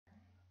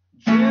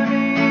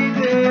Jimmy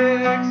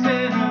Dick's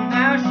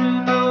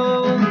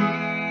International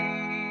Eats.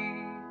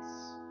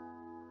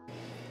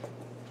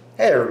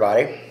 Hey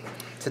everybody,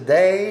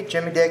 today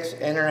Jimmy Dick's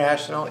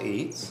International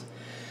Eats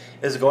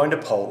is going to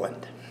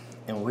Poland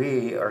and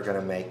we are going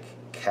to make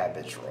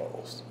cabbage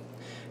rolls.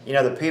 You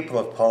know, the people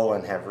of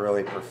Poland have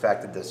really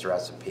perfected this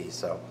recipe,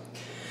 so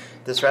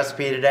this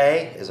recipe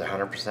today is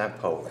 100%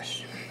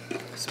 Polish.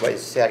 So what you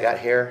see I got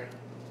here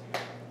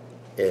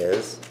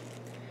is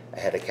a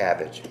head of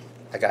cabbage.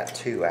 I got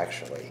two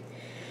actually.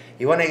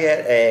 You want to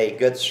get a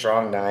good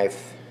strong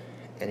knife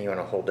and you want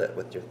to hold it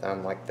with your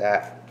thumb like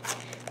that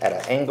at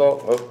an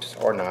angle, oops,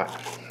 or not.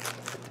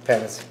 It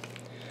depends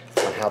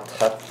on how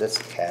tough this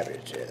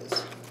cabbage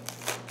is.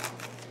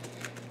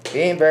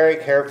 Being very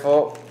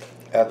careful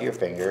of your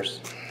fingers.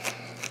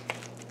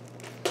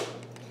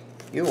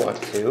 You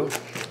want to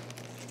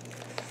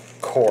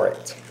core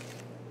it,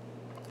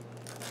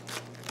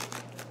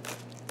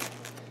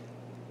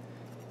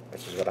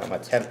 which is what I'm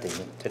attempting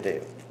to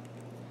do.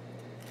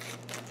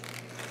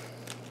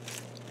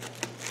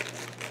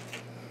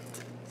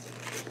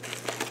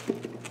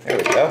 There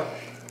we go.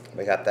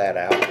 We got that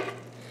out.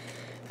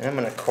 And I'm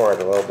going to core it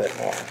a little bit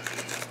more.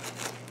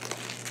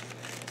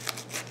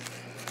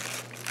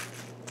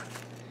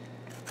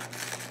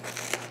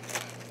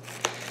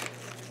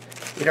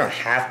 You don't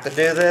have to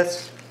do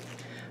this,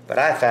 but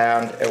I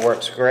found it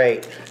works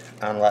great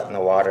on letting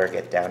the water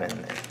get down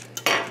in there.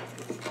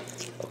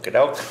 Okie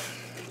doke.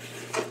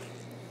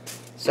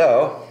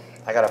 So,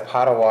 I got a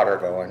pot of water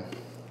going,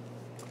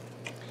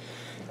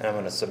 and I'm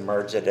going to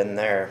submerge it in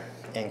there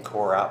and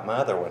core out my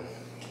other one.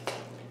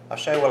 I'll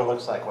show you what it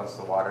looks like once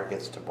the water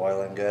gets to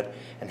boiling good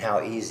and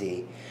how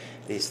easy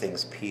these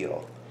things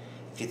peel.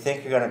 If you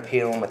think you're going to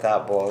peel them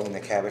without boiling the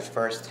cabbage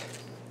first,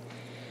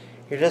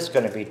 you're just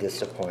going to be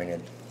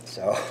disappointed.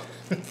 So,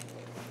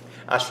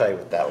 I'll show you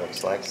what that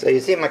looks like. So you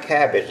see my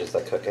cabbage is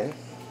cooking.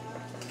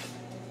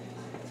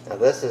 Now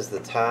this is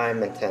the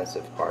time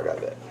intensive part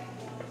of it.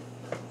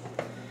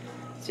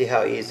 See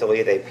how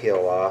easily they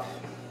peel off?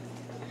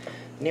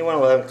 And you want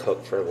to let them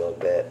cook for a little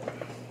bit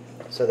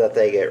so that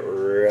they get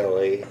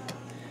really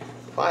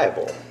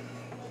pliable.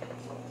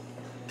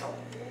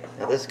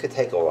 Now this could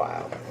take a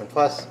while, and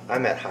plus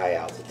I'm at high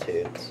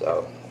altitude,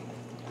 so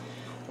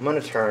I'm going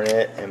to turn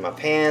it, and my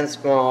pan's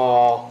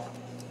small,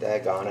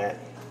 daggone it.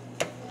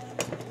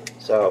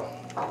 So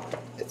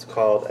it's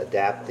called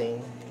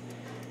adapting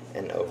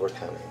and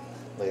overcoming.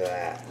 Look at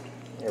that.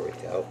 There we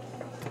go.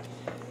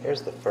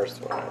 Here's the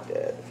first one I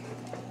did.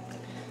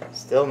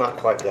 Still not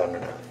quite done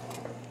enough.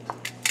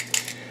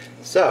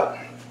 So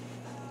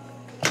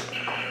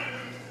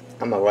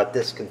I'm going to let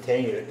this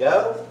continue to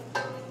go,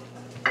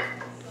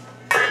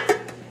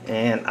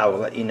 and I will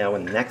let you know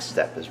when the next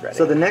step is ready.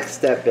 So the next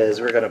step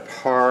is we're going to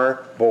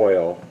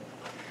parboil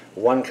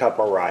 1 cup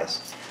of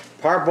rice.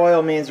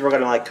 Parboil means we're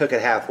going to cook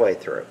it halfway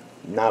through,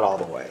 not all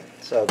the way.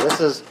 So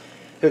this is,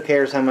 who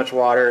cares how much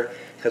water,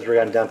 because we're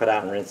going to dump it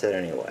out and rinse it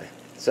anyway.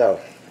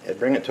 So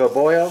bring it to a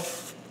boil,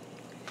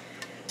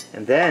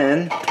 and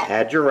then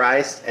add your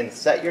rice and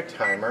set your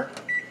timer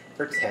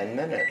for 10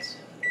 minutes.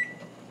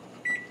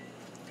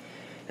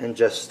 And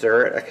just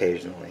stir it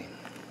occasionally.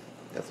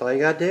 That's all you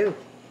gotta do.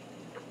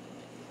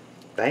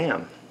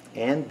 Bam.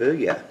 And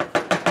booyah.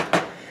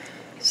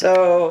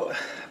 So,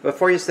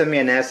 before you send me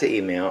a nasty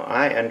email,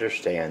 I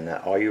understand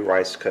that all you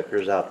rice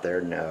cookers out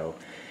there know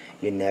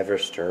you never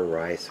stir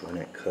rice when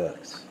it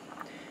cooks.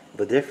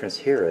 The difference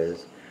here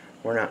is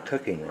we're not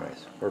cooking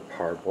rice. We're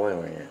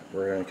parboiling it.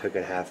 We're going to cook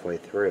it halfway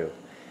through.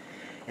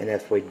 And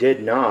if we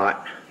did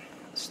not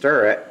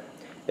stir it,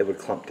 it would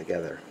clump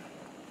together.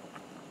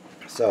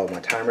 So my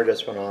timer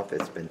just went off.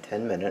 It's been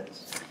 10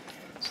 minutes.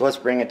 So let's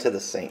bring it to the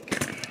sink.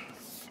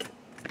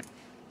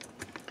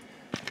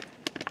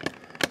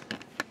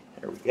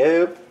 There we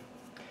go.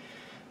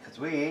 Because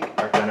we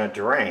are going to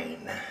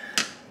drain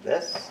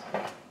this.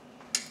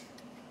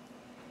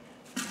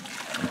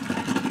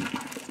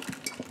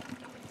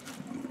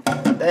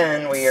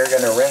 Then we are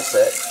going to rinse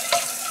it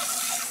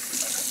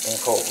in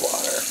cold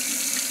water.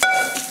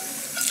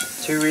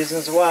 2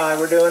 reasons why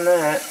we're doing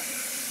that.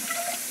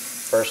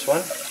 First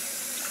one,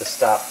 to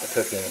stop the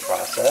cooking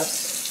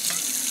process,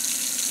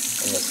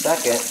 and the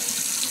second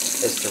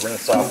is to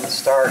rinse off the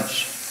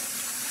starch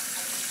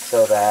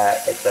so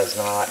that it does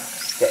not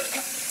stick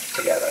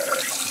together.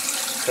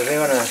 So we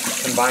want to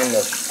combine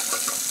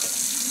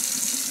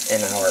this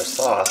in our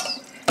sauce,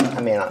 not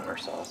in our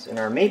sauce, in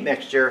our meat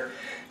mixture,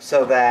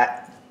 so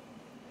that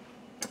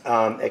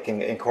it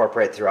can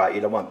incorporate throughout.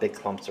 You don't want big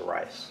clumps of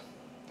rice.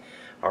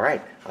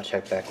 Alright, I'll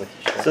check back with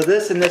you shortly. So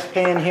this in this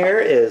pan here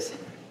is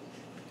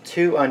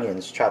 2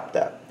 onions chopped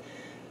up.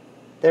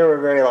 They were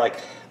very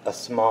a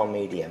small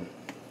medium.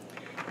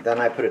 Then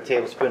I put a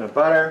tablespoon of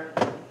butter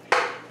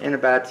and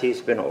about a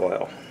teaspoon of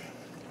oil.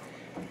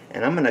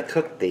 And I'm going to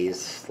cook these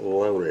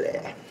slowly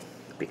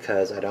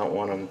because I don't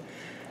want them to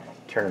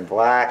turn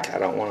black. I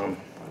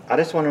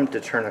just want them to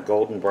turn a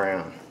golden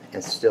brown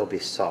and still be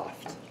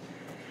soft.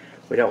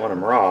 We don't want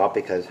them raw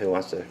because who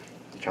wants to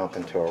chomp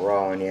into a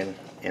raw onion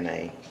in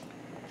a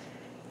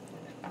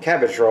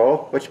cabbage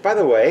roll, which by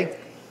the way,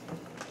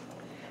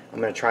 I'm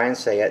going to try and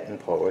say it in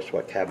Polish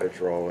what cabbage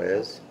roll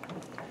is.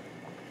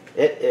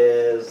 It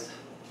is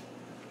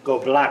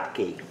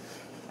Goalabki.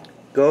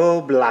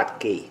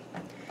 Goalabki.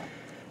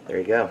 There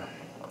you go.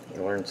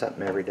 You learn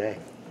something every day.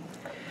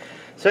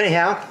 So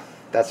anyhow,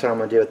 that's what I'm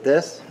going to do with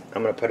this.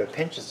 I'm going to put a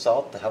pinch of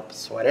salt to help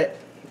sweat it,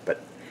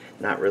 but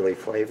not really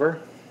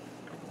flavor.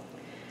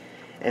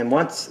 And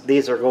once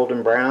these are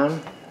golden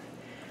brown,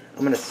 I'm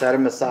going to set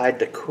them aside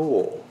to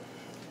cool.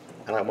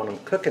 And I want them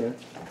cooking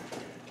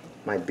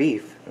my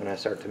beef when I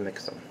start to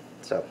mix them.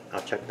 So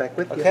I'll check back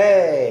with you.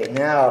 Okay,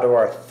 now to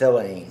our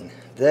filling.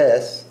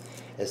 This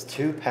is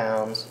 2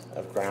 pounds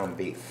of ground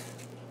beef.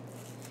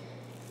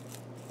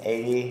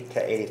 80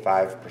 to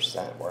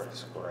 85%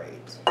 works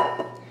great.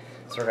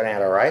 So we're going to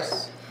add our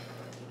rice,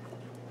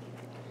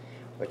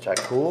 which I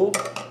cooled.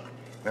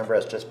 Remember,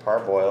 it's just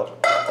parboiled.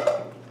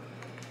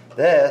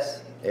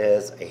 This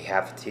is a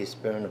half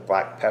teaspoon of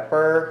black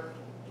pepper,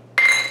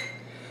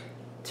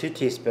 2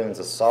 teaspoons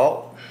of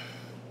salt,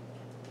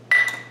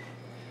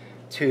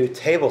 2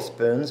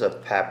 tablespoons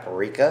of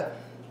paprika.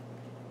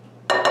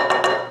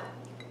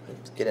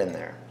 Let's get in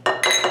there.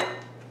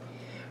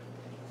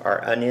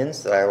 Our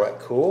onions that I let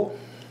cool.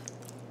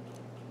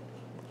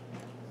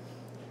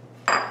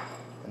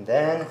 And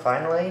then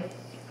finally,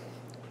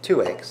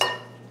 2 eggs.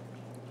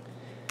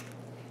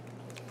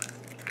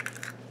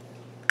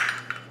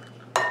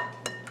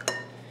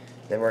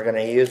 Then we're going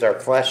to use our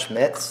flesh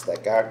mitts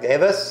that God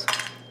gave us,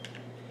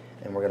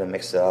 and we're going to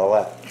mix it all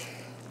up.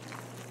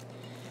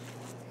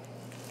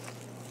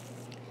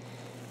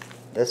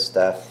 This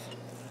stuff,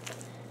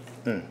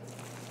 you're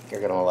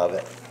going to love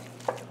it.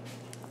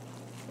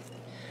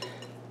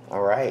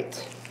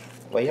 Alright,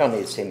 well, you don't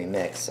need to see me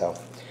mix, so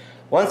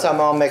once I'm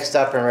all mixed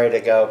up and ready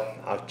to go,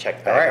 I'll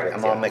check back. Alright,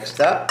 I'm all mixed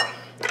up.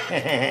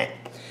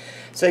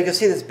 So you can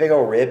see this big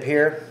old rib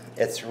here,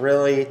 it's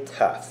really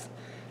tough.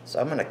 So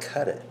I'm going to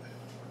cut it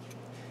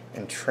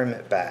and trim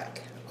it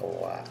back a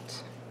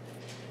lot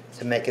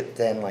to make it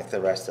thin like the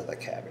rest of the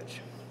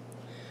cabbage.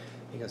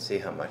 You can see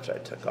how much I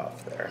took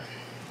off there.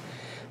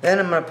 Then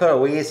I'm going to put a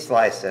wee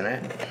slice in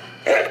it.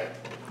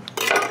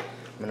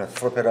 I'm going to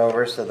flip it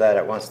over so that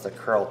it wants to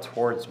curl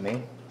towards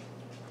me.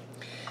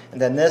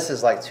 And then this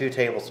is like 2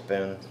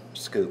 tablespoons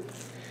scoop.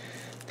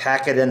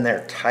 Pack it in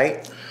there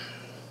tight.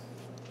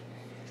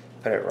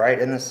 Put it right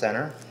in the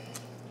center.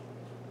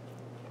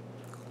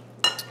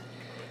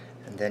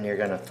 And then you're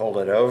going to fold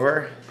it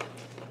over.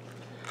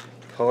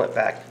 Pull it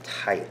back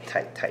tight,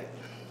 tight, tight.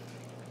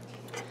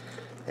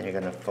 Then you're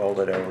going to fold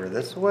it over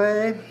this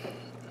way.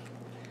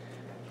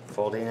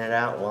 Folding it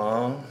out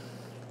long.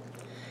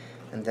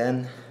 And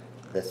then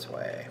this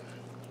way.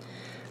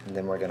 And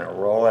then we're going to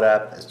roll it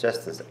up as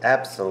just as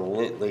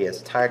absolutely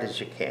as tight as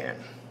you can.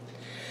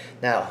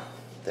 Now,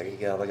 there you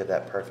go. Look at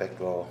that perfect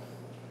little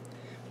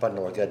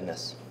bundle of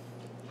goodness.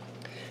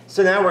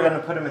 So now we're going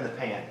to put them in the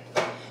pan.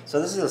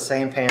 So this is the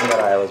same pan that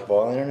I was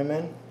boiling them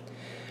in.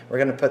 We're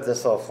going to put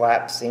this little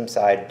flap seam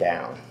side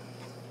down.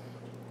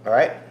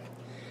 Alright?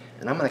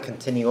 And I'm going to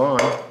continue on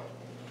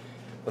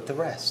with the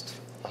rest.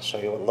 I'll show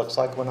you what it looks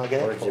like when I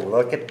get it. Would you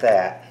look at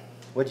that?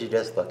 Would you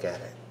just look at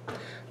it?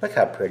 Look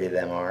how pretty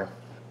them are.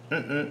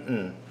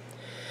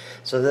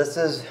 So this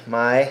is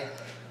my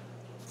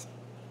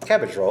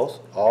cabbage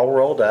rolls, all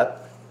rolled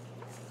up.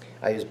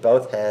 I use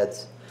both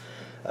heads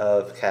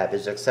of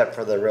cabbage except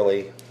for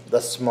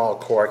the small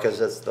core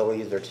because the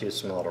leaves are too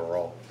small to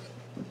roll.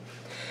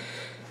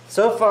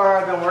 So far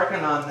I've been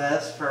working on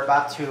this for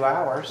about 2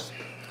 hours.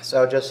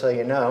 So just so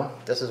you know,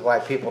 this is why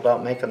people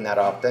don't make them that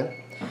often.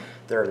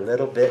 They're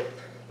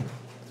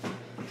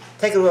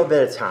take a little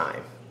bit of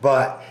time,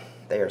 but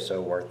they are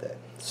so worth it.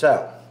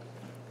 So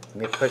let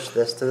me push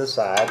this to the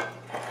side.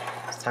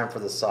 It's time for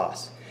the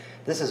sauce.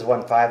 This is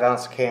 1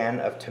 5-ounce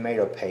can of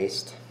tomato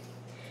paste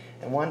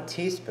and 1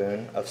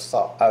 teaspoon of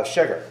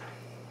sugar.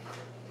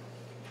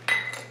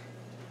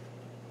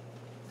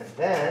 And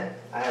then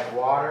I have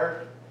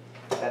water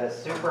that is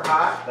super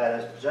hot, that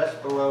is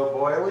just below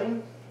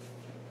boiling.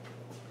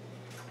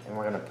 And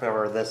we're going to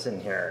pour this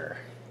in here.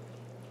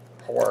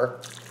 Pour,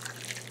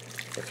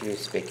 if you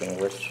speak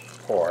English,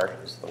 pour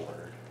is the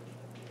word.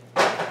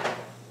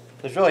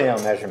 There's really no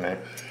measurement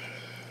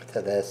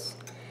to this.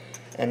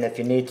 And if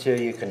you need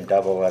to, you can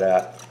double it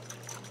up.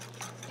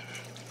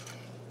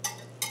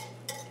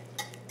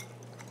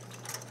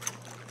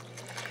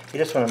 You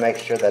just want to make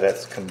sure that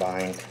it's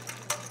combined.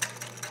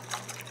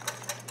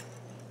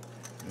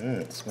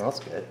 It smells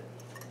good.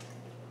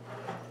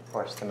 Of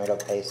course, tomato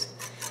paste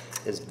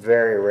is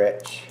very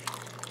rich.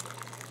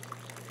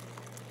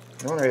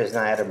 The only reason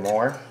I added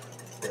more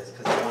is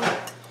because I want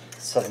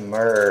to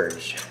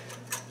submerge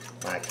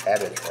my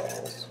cabbage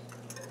rolls.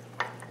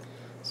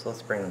 So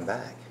let's bring them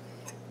back.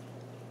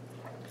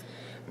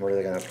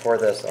 We're going to pour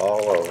this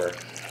all over.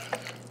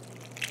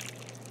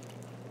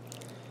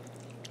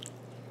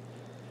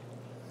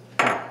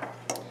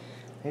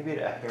 Maybe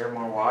a hair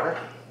more water.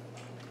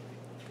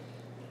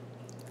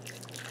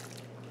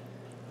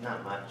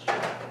 Not much.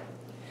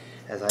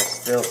 As I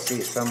still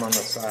see some on the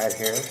side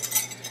here.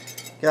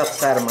 Get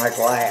outside of my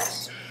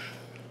glass.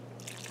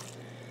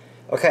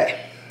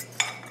 Okay.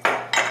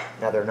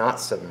 Now they're not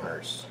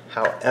submerged.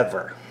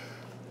 However,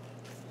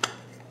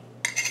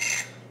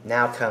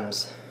 now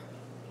comes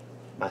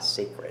my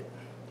secret.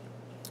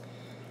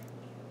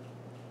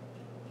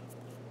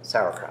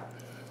 Sauerkraut.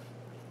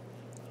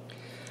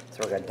 So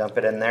we're going to dump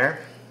it in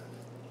there.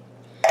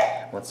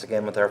 Once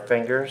again with our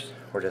fingers,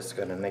 we're just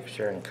going to make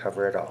sure and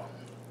cover it all.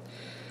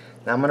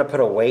 Now I'm going to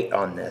put a weight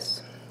on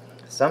this.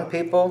 Some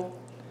people,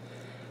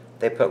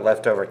 they put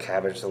leftover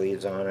cabbage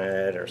leaves on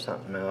it or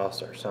something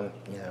else, or some,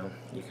 you know,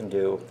 you can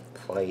do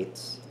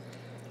plates.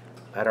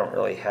 I don't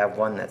really have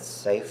one that's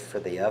safe for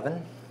the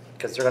oven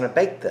because they're going to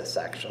bake this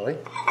actually.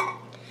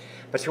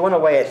 But you want to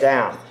weigh it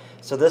down.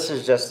 So this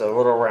is just a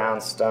little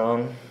round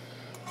stone.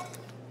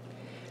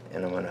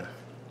 And I'm going to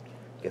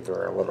give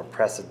her a little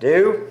press of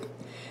dew.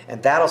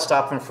 And that'll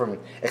stop them from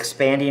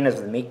expanding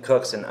as the meat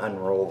cooks and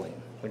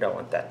unrolling. We don't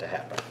want that to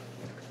happen.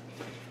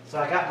 So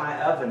I got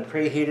my oven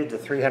preheated to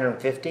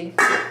 350.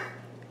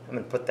 I'm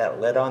going to put that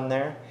lid on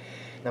there.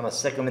 And I'm going to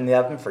stick them in the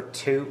oven for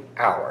 2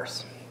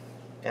 hours.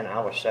 And I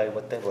will show you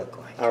what they look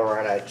like.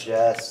 Alright, I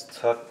just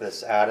took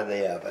this out of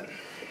the oven.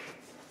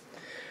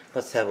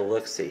 Let's have a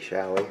look-see,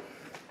 shall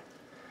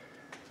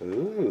we?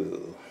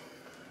 Ooh.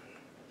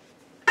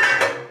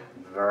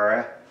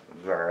 Very,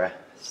 very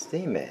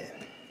steamy.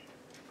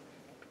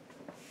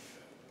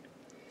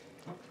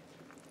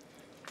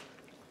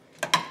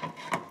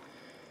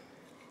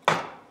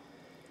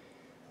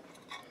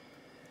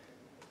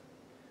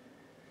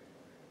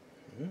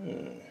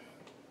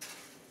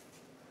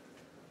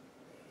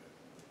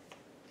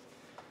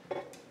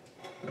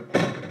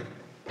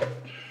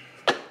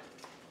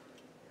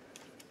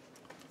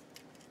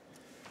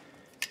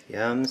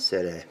 Yum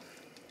City.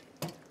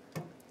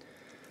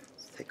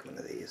 Let's take one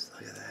of these.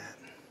 Look at that.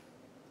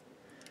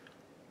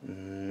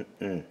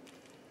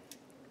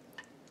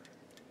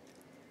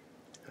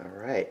 All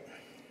right.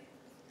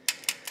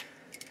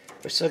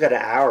 We still got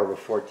an hour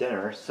before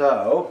dinner,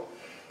 so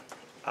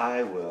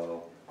I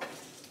will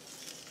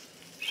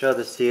show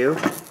this to you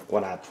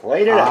when I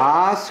plate it up.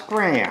 Ah,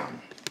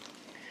 scram.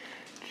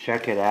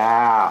 Check it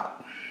out.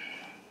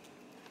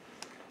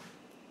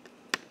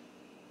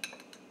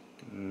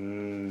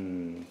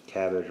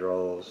 Cabbage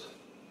rolls.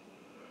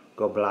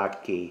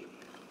 Goalabki.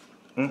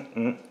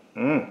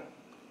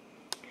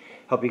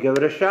 Hope you give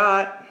it a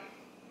shot.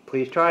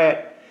 Please try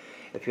it.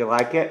 If you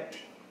like it,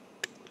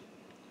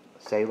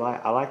 say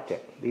I liked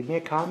it. Leave me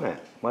a comment.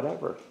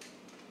 Whatever.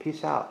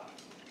 Peace out.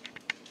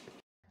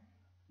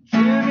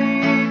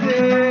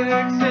 Jimmy,